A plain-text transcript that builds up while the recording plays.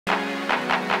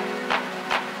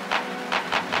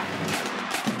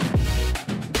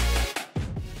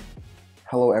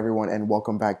Hello everyone and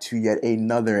welcome back to yet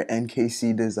another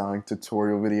NKC design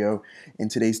tutorial video. In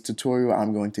today's tutorial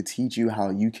I'm going to teach you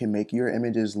how you can make your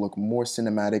images look more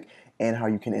cinematic and how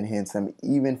you can enhance them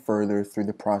even further through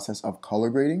the process of color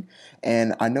grading.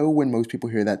 And I know when most people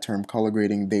hear that term color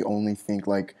grading, they only think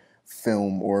like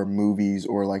film or movies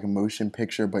or like a motion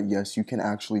picture, but yes, you can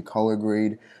actually color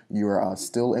grade your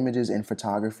still images in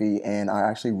photography, and I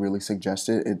actually really suggest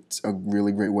it. It's a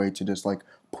really great way to just like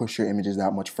push your images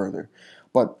that much further.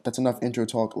 But that's enough intro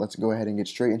talk. Let's go ahead and get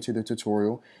straight into the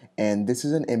tutorial. And this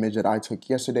is an image that I took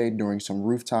yesterday during some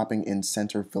rooftoping in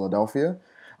center Philadelphia.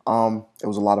 It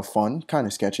was a lot of fun, kind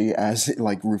of sketchy as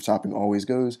like rooftoping always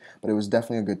goes, but it was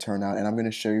definitely a good turnout. And I'm going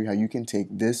to show you how you can take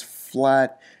this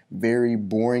flat, very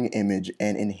boring image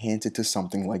and enhance it to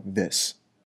something like this.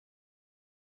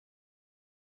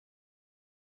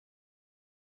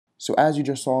 So as you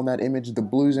just saw in that image, the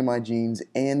blues in my jeans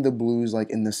and the blues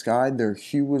like in the sky, their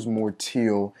hue was more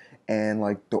teal, and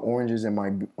like the oranges in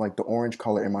my like the orange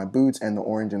color in my boots and the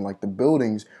orange in like the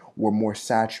buildings were more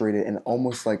saturated and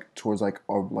almost like towards like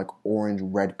a like orange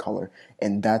red color.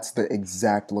 And that's the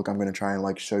exact look I'm going to try and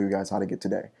like show you guys how to get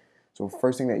today. So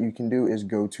first thing that you can do is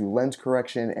go to lens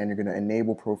correction, and you're going to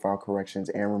enable profile corrections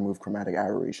and remove chromatic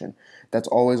aberration. That's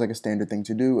always like a standard thing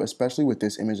to do, especially with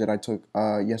this image that I took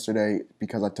yesterday,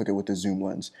 because I took it with the zoom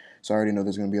lens. So I already know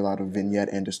there's going to be a lot of vignette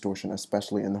and distortion,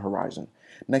 especially in the horizon.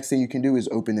 Next thing you can do is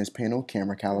open this panel,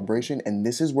 camera calibration, and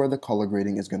this is where the color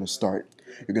grading is going to start.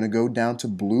 You're going to go down to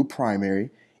blue primary.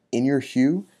 In your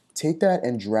hue, take that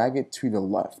and drag it to the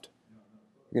left.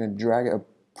 You're going to drag it a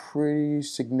pretty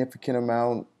significant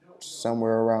amount,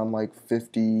 somewhere around like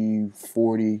 50,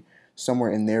 40,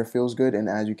 somewhere in there feels good. And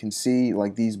as you can see,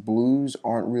 like these blues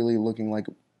aren't really looking like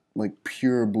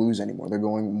pure blues anymore. They're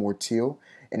going more teal,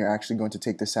 and you're actually going to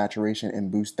take the saturation and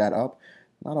boost that up.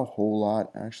 Not a whole lot,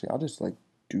 actually. I'll just like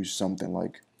do something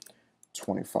like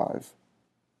 25.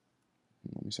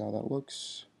 Let me see how that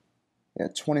looks. Yeah,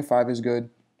 25 is good.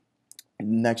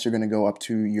 Next, you're going to go up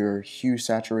to your Hue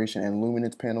Saturation and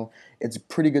Luminance panel. It's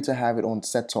pretty good to have it on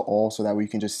set to all, so that way you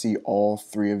can just see all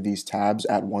three of these tabs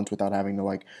at once without having to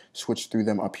like switch through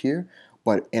them up here.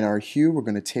 But in our hue, we're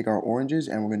going to take our oranges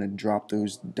and we're going to drop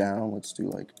those down. Let's do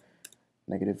like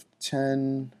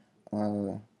 -10,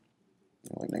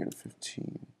 like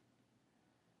 -15.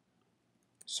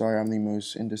 Sorry, I'm the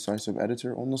most indecisive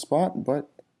editor on the spot,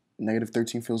 but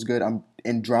 -13 feels good.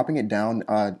 And dropping it down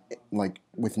like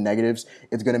with negatives,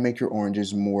 it's gonna make your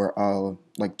oranges more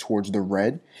like towards the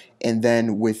red. And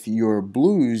then with your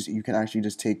blues, you can actually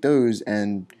just take those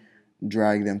and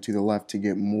drag them to the left to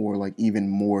get more like even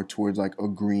more towards like a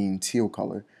green teal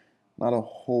color. Not a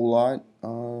whole lot.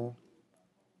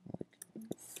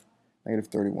 Like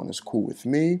 -31 is cool with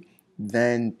me.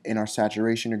 Then in our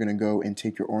saturation, you're gonna go and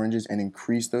take your oranges and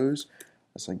increase those.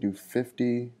 Let's like do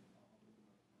 50.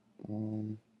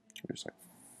 There's like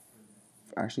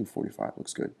actually 45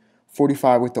 looks good.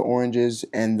 45 with the oranges,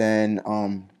 and then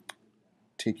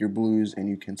take your blues and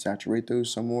you can saturate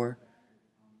those some more,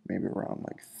 maybe around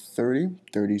like 30.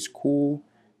 30 is cool.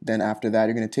 Then after that,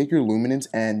 you're gonna take your luminance,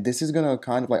 and this is gonna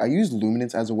kind of like, I use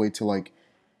luminance as a way to like,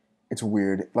 it's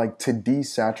weird, like to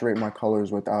desaturate my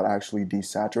colors without actually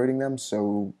desaturating them.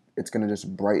 So it's gonna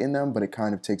just brighten them, but it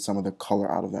kind of takes some of the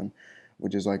color out of them,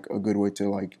 which is like a good way to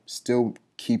like still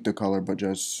keep the color but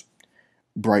just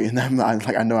brighten them.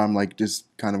 I know I'm like just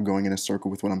kind of going in a circle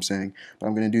with what I'm saying, but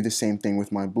I'm gonna do the same thing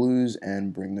with my blues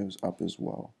and bring those up as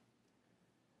well.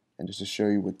 And just to show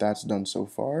you what that's done so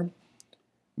far.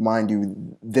 Mind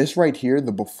you, this right here,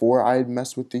 the before I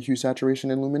messed with the hue saturation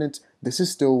and luminance, this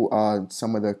is still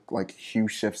some of the like hue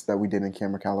shifts that we did in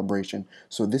camera calibration.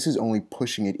 So this is only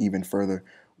pushing it even further,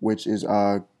 which is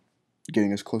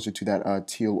getting us closer to that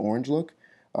teal orange look.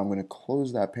 I'm gonna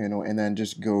close that panel and then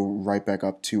just go right back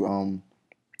up to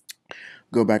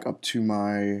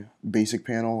my basic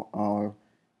panel.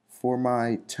 For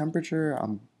my temperature,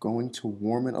 I'm going to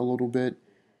warm it a little bit.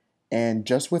 And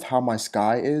just with how my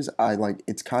sky is, I like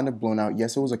it's kind of blown out.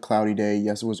 Yes, it was a cloudy day.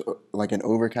 Yes, it was like an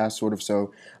overcast sort of.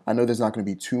 So I know there's not going to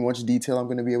be too much detail I'm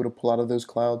going to be able to pull out of those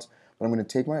clouds. But I'm going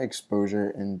to take my exposure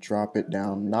and drop it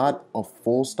down. Not a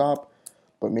full stop,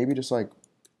 but maybe just like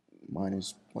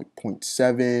minus like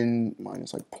 0.7,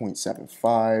 minus like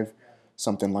 0.75,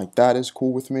 something like that is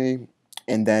cool with me.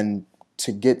 And then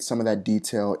to get some of that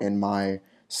detail in my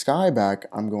sky back,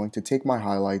 I'm going to take my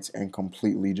highlights and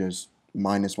completely just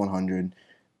 -100,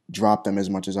 drop them as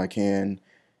much as I can,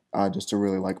 just to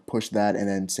really like push that. And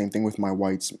then same thing with my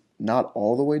whites, not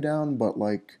all the way down, but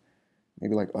like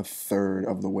maybe like a third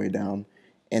of the way down.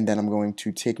 And then I'm going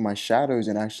to take my shadows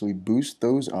and actually boost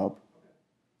those up,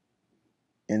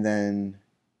 and then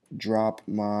drop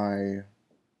my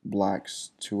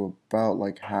blacks to about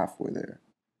like halfway there.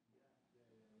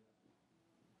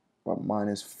 About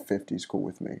 -50 is cool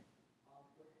with me.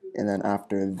 And then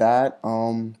after that,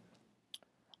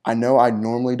 I know I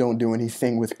normally don't do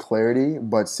anything with clarity,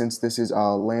 but since this is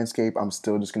a landscape, I'm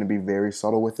still just going to be very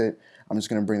subtle with it. I'm just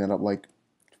going to bring that up like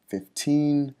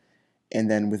 15. And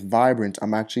then with vibrant,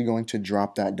 I'm actually going to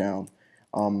drop that down.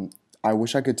 Um, I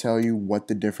wish I could tell you what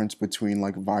the difference between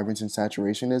like vibrance and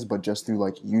saturation is, but just through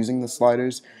like using the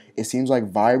sliders, it seems like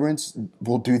vibrance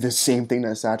will do the same thing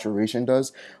that saturation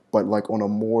does, but like on a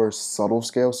more subtle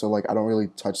scale. So like I don't really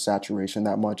touch saturation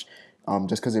that much,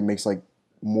 just because it makes like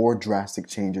more drastic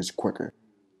changes quicker.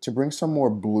 To bring some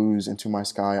more blues into my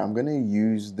sky, I'm gonna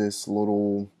use this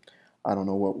little, I don't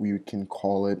know what we can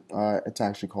call it. It's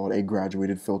actually called a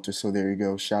graduated filter. So there you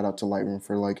go. Shout out to Lightroom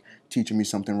for like teaching me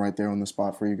something right there on the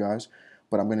spot for you guys.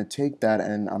 But I'm gonna take that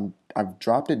and I've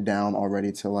dropped it down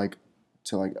already to like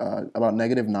about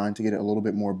 -9 to get it a little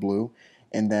bit more blue.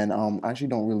 And then I actually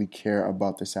don't really care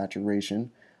about the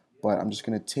saturation, but I'm just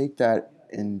gonna take that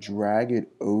and drag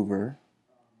it over.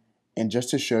 And just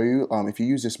to show you, if you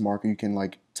use this marker, you can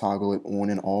like toggle it on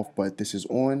and off. But this is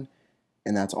on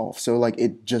and that's off. So like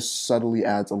it just subtly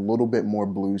adds a little bit more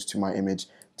blues to my image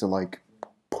to like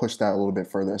push that a little bit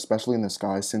further, especially in the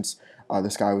sky, since the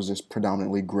sky was just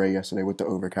predominantly gray yesterday with the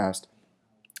overcast.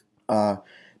 Uh,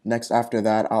 Next after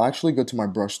that, I'll actually go to my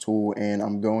brush tool and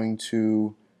I'm going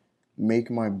to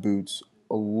make my boots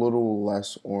a little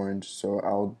less orange. So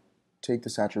I'll take the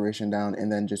saturation down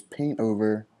and then just paint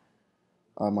over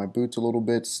my boots a little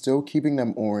bit, still keeping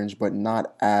them orange, but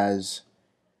not as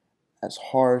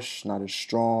harsh, not as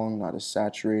strong, not as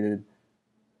saturated.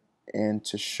 And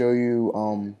to show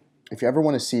you, if you ever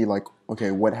want to see like,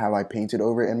 okay, what have I painted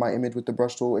over in my image with the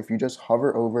brush tool, if you just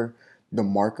hover over the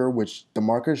marker, which the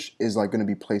marker is like going to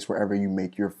be placed wherever you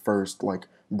make your first like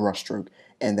brush stroke,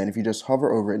 and then if you just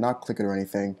hover over it, not click it or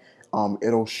anything,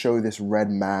 it'll show this red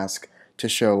mask to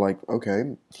show like,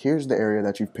 okay, here's the area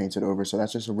that you've painted over. So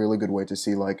that's just a really good way to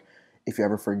see like if you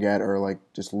ever forget or like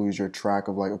just lose your track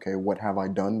of like, okay, what have I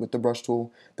done with the brush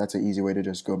tool? That's an easy way to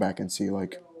just go back and see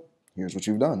like, here's what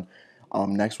you've done.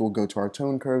 Next, we'll go to our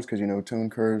tone curves because you know tone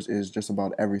curves is just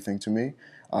about everything to me.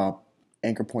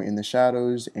 Anchor point in the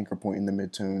shadows, anchor point in the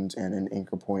midtones, and an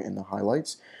anchor point in the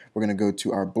highlights. We're going to go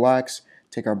to our blacks,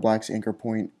 take our blacks anchor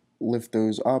point, lift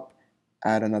those up,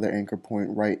 add another anchor point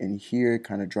right in here,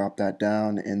 kind of drop that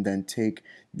down, and then take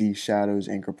the shadows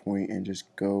anchor point and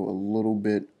just go a little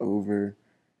bit over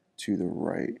to the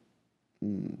right.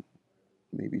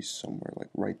 Maybe somewhere like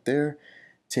right there.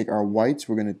 Take our whites,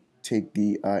 we're going to take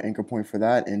the anchor point for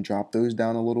that and drop those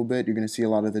down a little bit. You're going to see a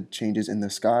lot of the changes in the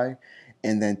sky.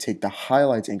 And then take the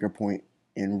highlights anchor point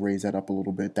and raise that up a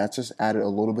little bit. That's just added a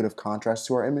little bit of contrast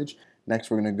to our image. Next,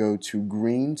 we're going to go to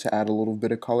green to add a little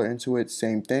bit of color into it.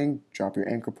 Same thing, drop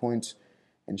your anchor points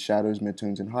and shadows,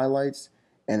 midtones, and highlights.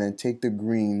 And then take the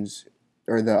greens,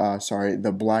 or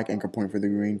the black anchor point for the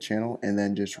green channel, and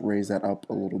then just raise that up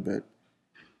a little bit.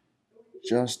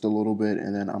 Just a little bit,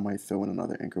 and then I might throw in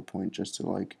another anchor point just to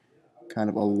like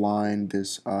kind of align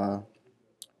this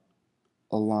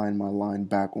align my line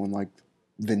back on like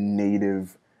the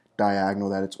native diagonal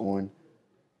that it's on.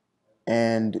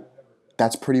 And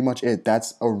that's pretty much it.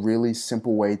 That's a really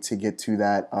simple way to get to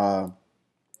that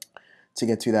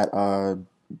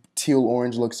teal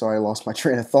orange look. Sorry, I lost my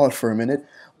train of thought for a minute,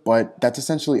 but that's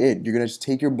essentially it. You're gonna just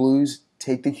take your blues,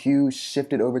 take the hue,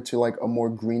 shift it over to like a more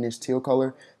greenish teal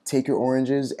color, take your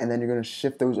oranges, and then you're gonna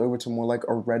shift those over to more like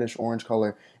a reddish orange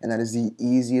color, and that is the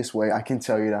easiest way I can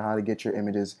tell you to how to get your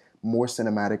images more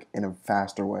cinematic in a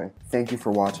faster way. Thank you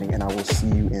for watching, and I will see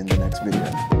you in the next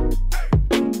video.